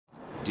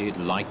Did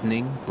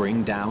lightning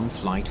bring down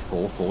Flight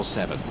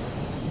 447?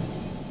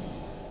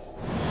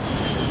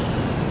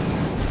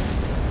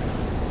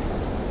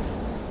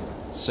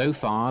 So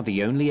far,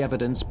 the only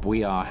evidence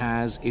Bouillard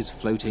has is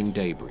floating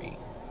debris,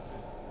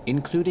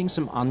 including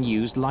some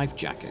unused life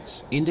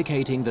jackets,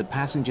 indicating that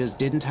passengers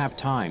didn't have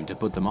time to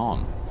put them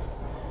on.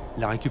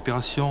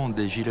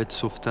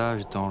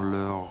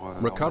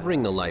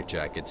 Recovering the life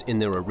jackets in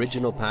their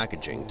original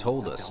packaging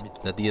told us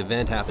that the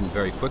event happened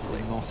very quickly.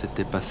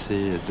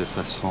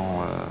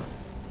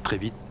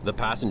 The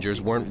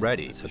passengers weren't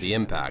ready for the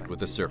impact with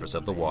the surface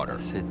of the water.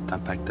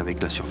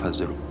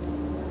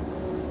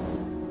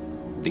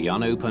 The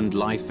unopened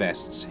life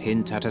vests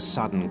hint at a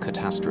sudden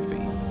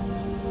catastrophe.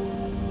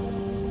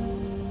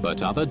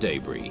 But other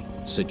debris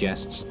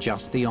suggests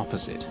just the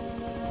opposite.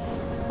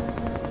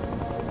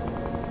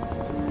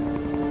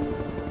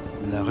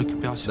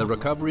 The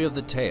recovery of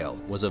the tail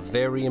was a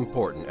very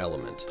important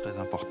element.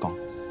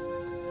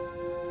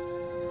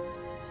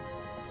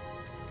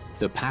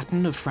 The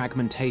pattern of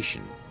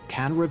fragmentation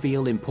can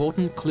reveal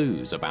important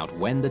clues about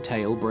when the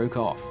tail broke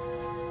off.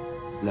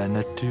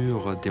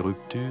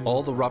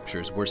 All the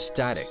ruptures were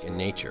static in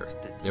nature.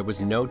 There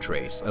was no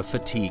trace of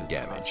fatigue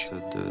damage.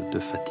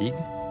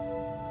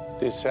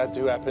 This had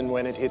to happen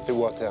when it hit the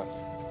water.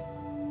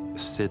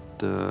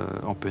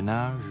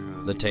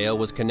 The tail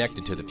was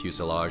connected to the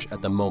fuselage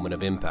at the moment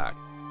of impact.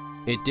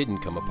 It didn't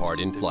come apart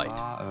in flight.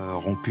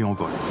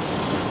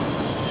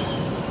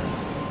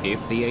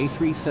 If the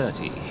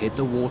A330 hit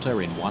the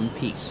water in one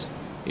piece,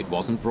 it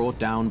wasn't brought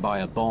down by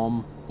a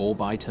bomb or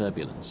by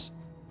turbulence.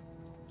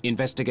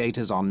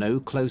 Investigators are no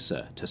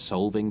closer to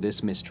solving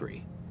this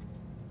mystery.